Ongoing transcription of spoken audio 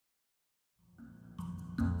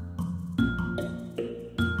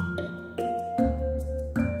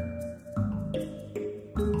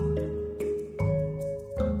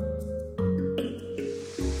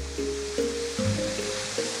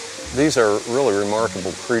These are really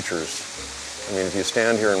remarkable creatures. I mean, if you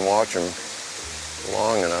stand here and watch them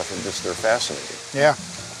long enough, they're fascinating. Yeah.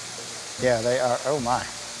 Yeah, they are. Oh my.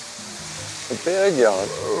 Big, yeah.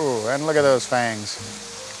 Oh, and look at those fangs.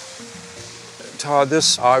 Todd,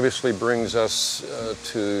 this obviously brings us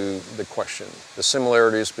to the question, the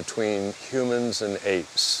similarities between humans and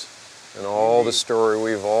apes, and all the story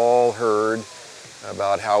we've all heard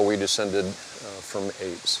about how we descended from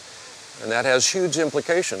apes. And that has huge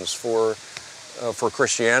implications for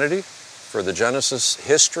Christianity, for the Genesis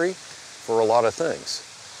history, for a lot of things.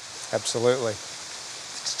 Absolutely.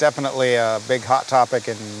 It's definitely a big hot topic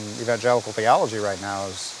in evangelical theology right now,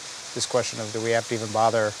 is this question of, do we have to even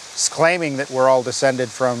bother claiming that we're all descended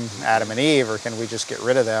from Adam and Eve, or can we just get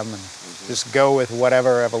rid of them and just go with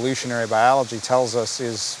whatever evolutionary biology tells us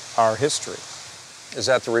is our history? Is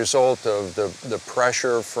that the result of the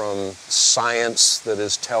pressure from science that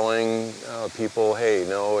is telling people, hey,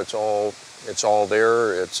 no, it's all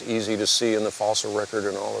there, it's easy to see in the fossil record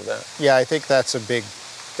and all of that? Yeah, I think that's a big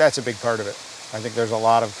part of it. I think there's a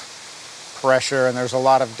lot of pressure and there's a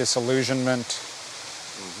lot of disillusionment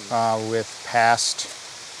with past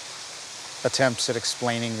attempts at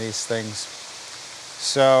explaining these things.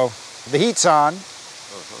 So the heat's on,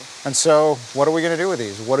 and so what are we going to do with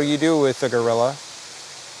these? What do you do with a gorilla?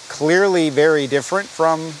 Clearly very different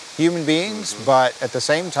from human beings, but at the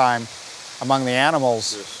same time, among the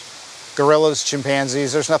animals, gorillas,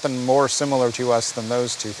 chimpanzees, there's nothing more similar to us than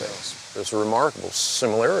those two things. There's remarkable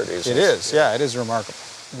similarities. It is, yeah, it is remarkable.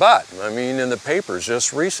 But, I mean, in the papers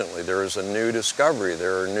just recently, there is a new discovery,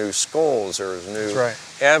 there are new skulls, there is new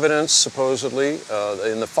evidence, supposedly,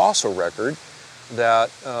 in the fossil record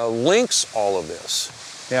that links all of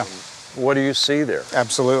this. Yeah. What do you see there?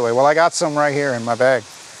 Absolutely. Well, I got some right here in my bag.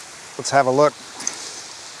 Let's have a look.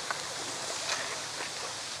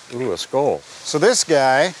 Ooh, a skull. So this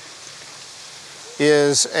guy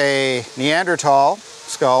is a Neanderthal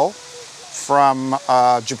skull from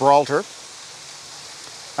Gibraltar.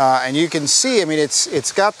 And you can see, I mean,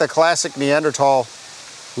 it's got the classic Neanderthal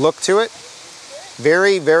look to it.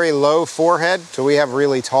 Very, very low forehead, so we have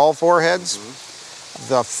really tall foreheads.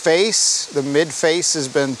 The face, the mid-face has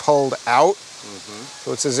been pulled out.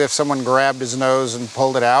 So it's as if someone grabbed his nose and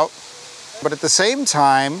pulled it out. But at the same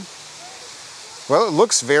time, well, it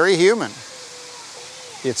looks very human.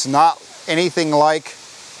 It's not anything like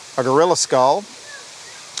a gorilla skull.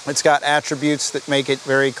 It's got attributes that make it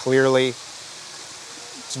very clearly,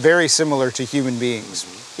 it's very similar to human beings,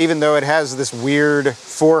 even though it has this weird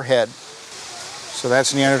forehead. So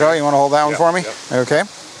that's Neanderthal. You want to hold that one for me? Okay.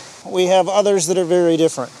 We have others that are very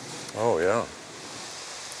different. Oh, yeah.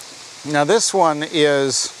 Now this one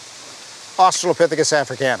is Australopithecus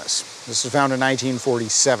africanus. This was found in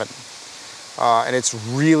 1947. And it's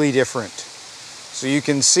really different. So you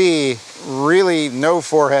can see really no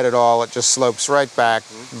forehead at all. It just slopes right back.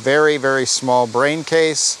 Very, very small brain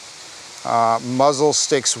case. Muzzle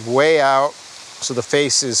sticks way out, so the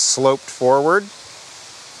face is sloped forward.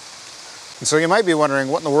 And so you might be wondering,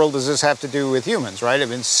 what in the world does this have to do with humans, right? I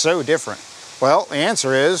mean, it's so different. Well, the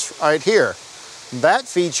answer is right here. That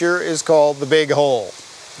feature is called the big hole.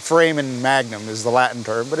 Foramen magnum is the Latin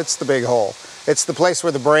term, but it's the big hole. It's the place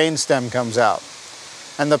where the brain stem comes out.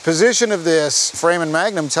 And the position of this foramen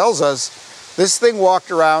magnum tells us this thing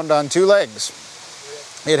walked around on two legs.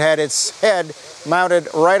 It had its head mounted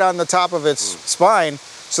right on the top of its spine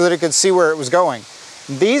so that it could see where it was going.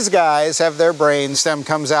 These guys have their brain stem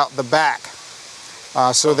comes out the back.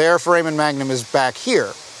 So their foramen magnum is back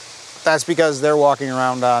here. That's because they're walking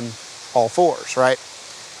around on all fours, right?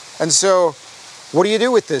 And so what do you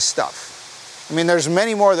do with this stuff? I mean, there's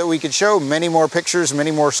many more that we could show, many more pictures,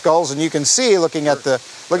 many more skulls, and you can see, looking at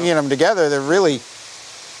them together,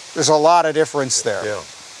 there's a lot of difference there. Yeah.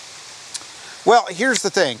 Well, here's the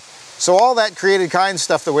thing. So all that created kind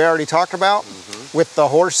stuff that we already talked about with the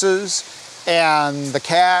horses and the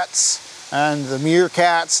cats and the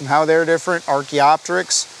meerkats and how they're different,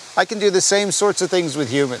 Archaeopteryx, I can do the same sorts of things with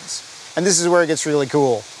humans. And this is where it gets really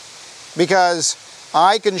cool, because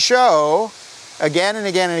I can show again and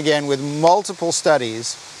again and again with multiple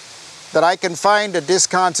studies that I can find a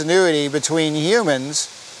discontinuity between humans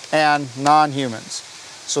and non-humans.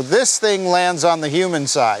 So this thing lands on the human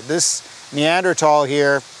side. This Neanderthal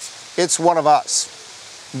here, it's one of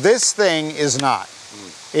us. This thing is not.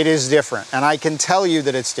 It is different, and I can tell you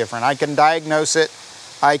that it's different. I can diagnose it,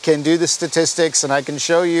 I can do the statistics, and I can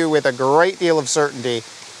show you with a great deal of certainty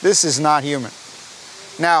this is not human.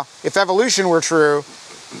 Now, if evolution were true,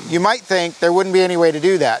 you might think there wouldn't be any way to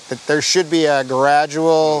do that there should be a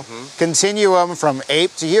gradual continuum from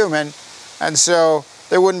ape to human, and so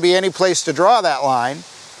there wouldn't be any place to draw that line.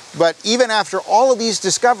 But even after all of these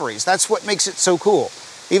discoveries, that's what makes it so cool.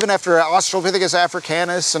 Even after Australopithecus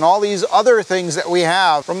africanus and all these other things that we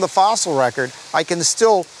have from the fossil record, I can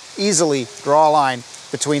still easily draw a line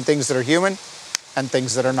between things that are human and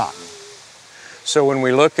things that are not. So when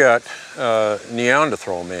we look at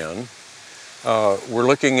Neanderthal man, we're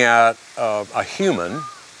looking at a human,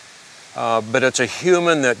 but it's a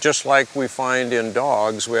human that, just like we find in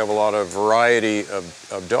dogs, we have a lot of variety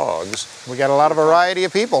of dogs. We got a lot of variety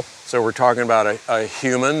of people. So we're talking about a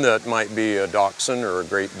human that might be a dachshund or a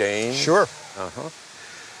Great Dane. Sure.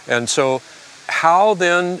 And so how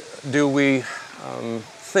then do we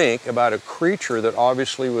think about a creature that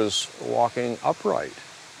obviously was walking upright?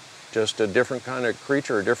 Just a different kind of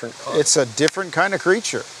creature, a different kind? It's a different kind of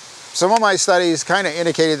creature. Some of my studies kind of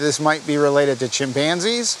indicated this might be related to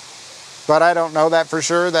chimpanzees, but I don't know that for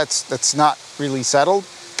sure. That's not really settled.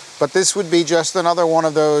 But this would be just another one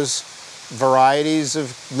of those varieties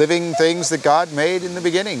of living things that God made in the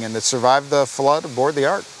beginning and that survived the flood aboard the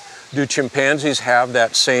ark. Do chimpanzees have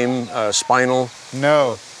that same spinal?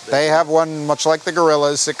 No, they have one much like the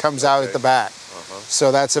gorillas that comes out at the back.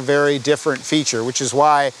 So that's a very different feature, which is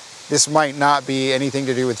why this might not be anything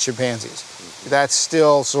to do with chimpanzees. That's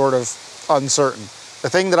still sort of uncertain. The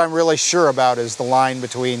thing that I'm really sure about is the line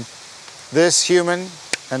between this human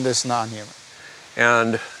and this non-human.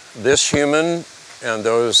 And this human and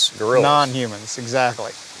those gorillas? Non-humans,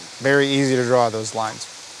 exactly. Very easy to draw those lines.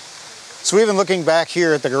 So even looking back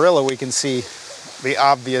here at the gorilla, we can see the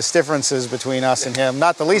obvious differences between us and him,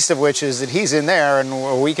 not the least of which is that he's in there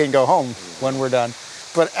and we can go home when we're done.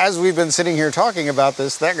 But as we've been sitting here talking about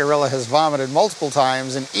this, that gorilla has vomited multiple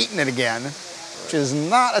times and eaten it again, which is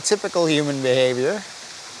not a typical human behavior.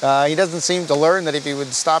 He doesn't seem to learn that if he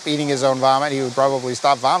would stop eating his own vomit, he would probably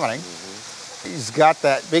stop vomiting. He's got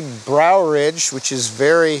that big brow ridge, which is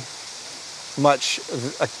very much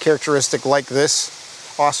a characteristic like this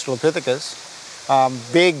Australopithecus.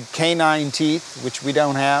 Big canine teeth, which we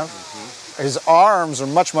don't have. His arms are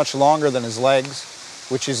much, much longer than his legs,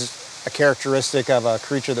 which is a characteristic of a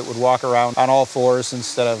creature that would walk around on all fours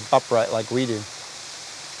instead of upright like we do.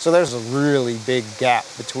 So there's a really big gap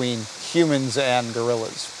between humans and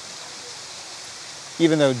gorillas.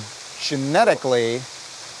 Even though genetically,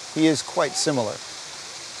 he is quite similar.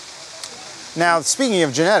 Now, speaking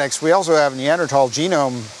of genetics, we also have Neanderthal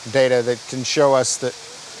genome data that can show us that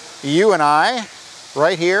you and I,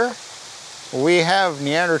 right here, we have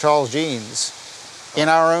Neanderthal genes in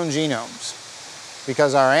our own genomes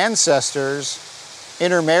because our ancestors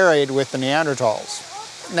intermarried with the Neanderthals.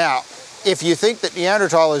 Now, if you think that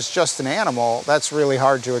Neanderthal is just an animal, that's really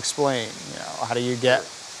hard to explain. You know, how do you get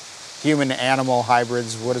human-animal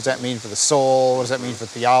hybrids? What does that mean for the soul? What does that mean for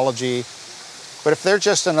theology? But if they're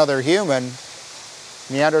just another human,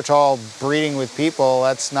 Neanderthal breeding with people,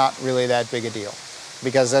 that's not really that big a deal,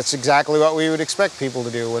 because that's exactly what we would expect people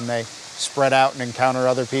to do when they spread out and encounter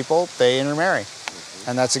other people. They intermarry.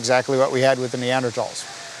 And that's exactly what we had with the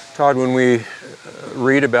Neanderthals. Todd, when we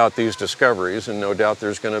read about these discoveries, and no doubt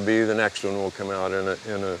there's going to be the next one will come out in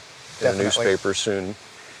a newspaper soon,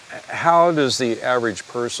 how does the average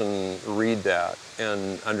person read that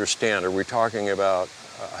and understand? Are we talking about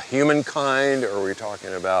humankind, or are we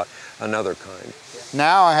talking about another kind?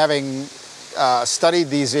 Now, having studied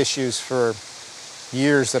these issues for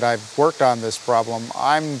years that I've worked on this problem,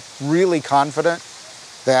 I'm really confident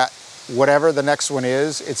that whatever the next one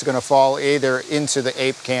is, it's going to fall either into the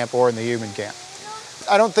ape camp or in the human camp.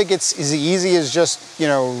 I don't think it's as easy as just, you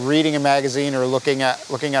know, reading a magazine or looking at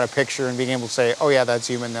a picture and being able to say, oh yeah, that's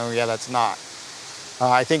human, no, yeah, that's not.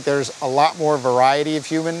 I think there's a lot more variety of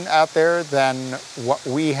human out there than what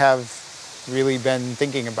we have really been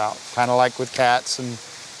thinking about. Kind of like with cats and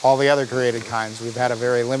all the other created kinds. We've had a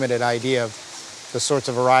very limited idea of the sorts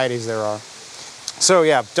of varieties there are. So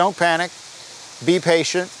yeah, don't panic, be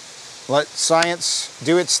patient, let science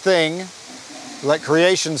do its thing, let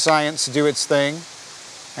creation science do its thing,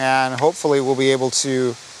 and hopefully we'll be able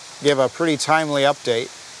to give a pretty timely update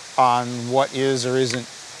on what is or isn't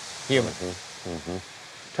human.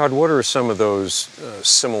 Todd, what are some of those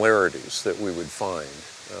similarities that we would find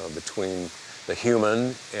between the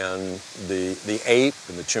human and the ape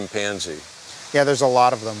and the chimpanzee? Yeah, there's a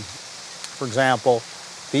lot of them. For example,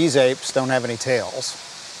 these apes don't have any tails,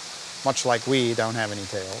 much like we don't have any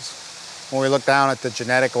tails. When we look down at the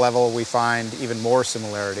genetic level, we find even more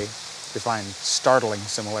similarity. We find startling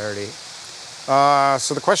similarity.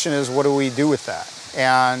 So the question is, what do we do with that?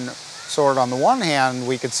 And sort of on the one hand,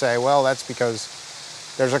 we could say, well, that's because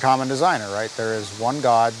there's a common designer, right? There is one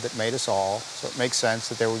God that made us all, so it makes sense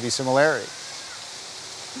that there would be similarity.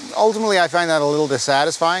 ultimately I find that a little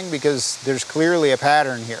dissatisfying because there's clearly a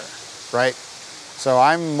pattern here, right? So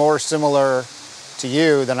I'm more similar to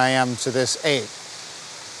you than I am to this ape,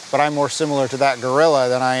 but I'm more similar to that gorilla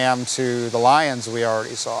than I am to the lions we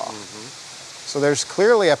already saw. So there's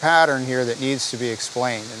clearly a pattern here that needs to be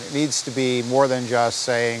explained, and it needs to be more than just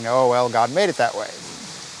saying, oh, well, God made it that way.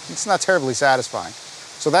 It's not terribly satisfying.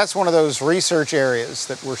 So that's one of those research areas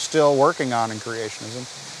that we're still working on in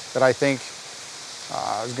creationism that I think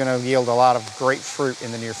is going to yield a lot of great fruit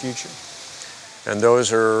in the near future. And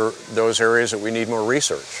those are those areas that we need more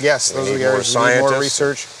research. Yes, those are the areas we need more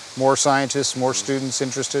research, more scientists, more Mm-hmm. students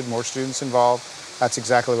interested, more students involved. That's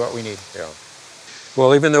exactly what we need. Yeah.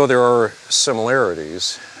 Well, even though there are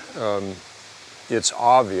similarities, it's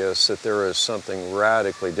obvious that there is something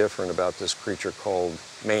radically different about this creature called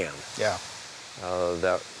man. Yeah.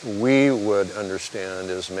 That we would understand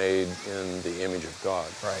is made in the image of God.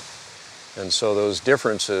 Right. And so those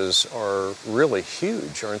differences are really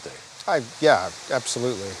huge, aren't they? Yeah,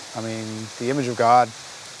 absolutely. I mean, the image of God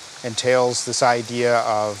entails this idea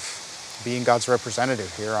of being God's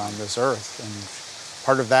representative here on this earth. And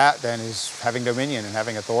part of that then is having dominion and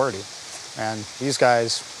having authority. And these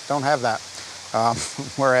guys don't have that,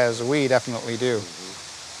 whereas we definitely do.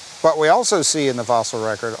 But we also see in the fossil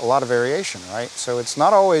record a lot of variation, right? So it's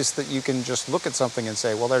not always that you can just look at something and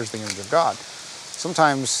say, well, there's the image of God.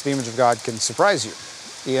 Sometimes the image of God can surprise you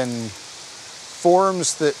in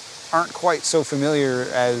forms that aren't quite so familiar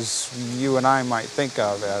as you and I might think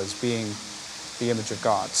of as being the image of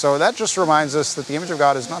God. So that just reminds us that the image of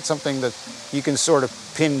God is not something that you can sort of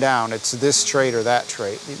pin down. It's this trait or that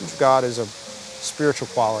trait. The image of God is a spiritual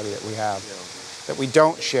quality that we have that we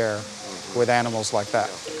don't share with animals like that.